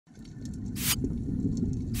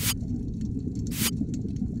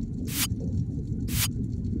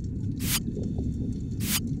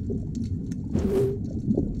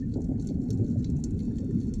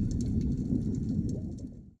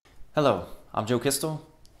Hello, I'm Joe Kistel,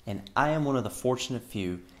 and I am one of the fortunate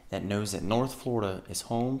few that knows that North Florida is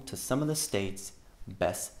home to some of the state's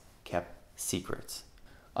best kept secrets.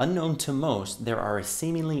 Unknown to most, there are a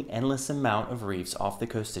seemingly endless amount of reefs off the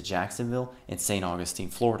coast of Jacksonville and St. Augustine,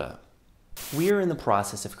 Florida. We are in the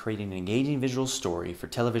process of creating an engaging visual story for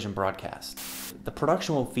television broadcast. The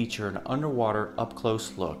production will feature an underwater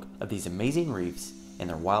up-close look of these amazing reefs and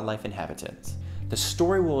their wildlife inhabitants. The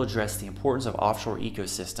story will address the importance of offshore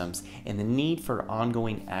ecosystems and the need for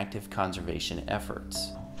ongoing active conservation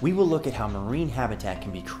efforts. We will look at how marine habitat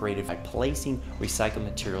can be created by placing recycled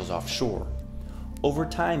materials offshore. Over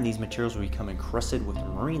time, these materials will become encrusted with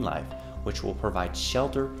marine life, which will provide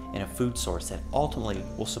shelter and a food source that ultimately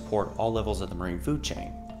will support all levels of the marine food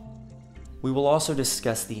chain. We will also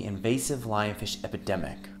discuss the invasive lionfish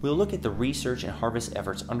epidemic. We will look at the research and harvest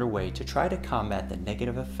efforts underway to try to combat the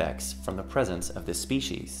negative effects from the presence of this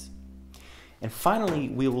species. And finally,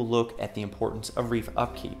 we will look at the importance of reef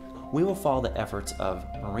upkeep. We will follow the efforts of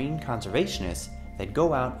marine conservationists that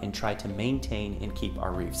go out and try to maintain and keep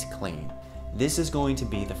our reefs clean. This is going to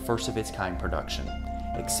be the first of its kind production,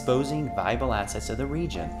 exposing valuable assets of the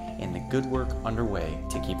region and the good work underway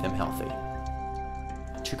to keep them healthy.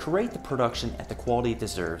 To create the production at the quality it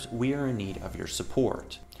deserves, we are in need of your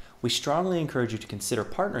support. We strongly encourage you to consider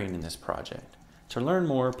partnering in this project. To learn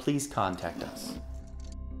more, please contact us.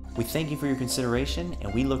 We thank you for your consideration,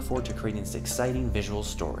 and we look forward to creating this exciting visual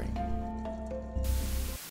story.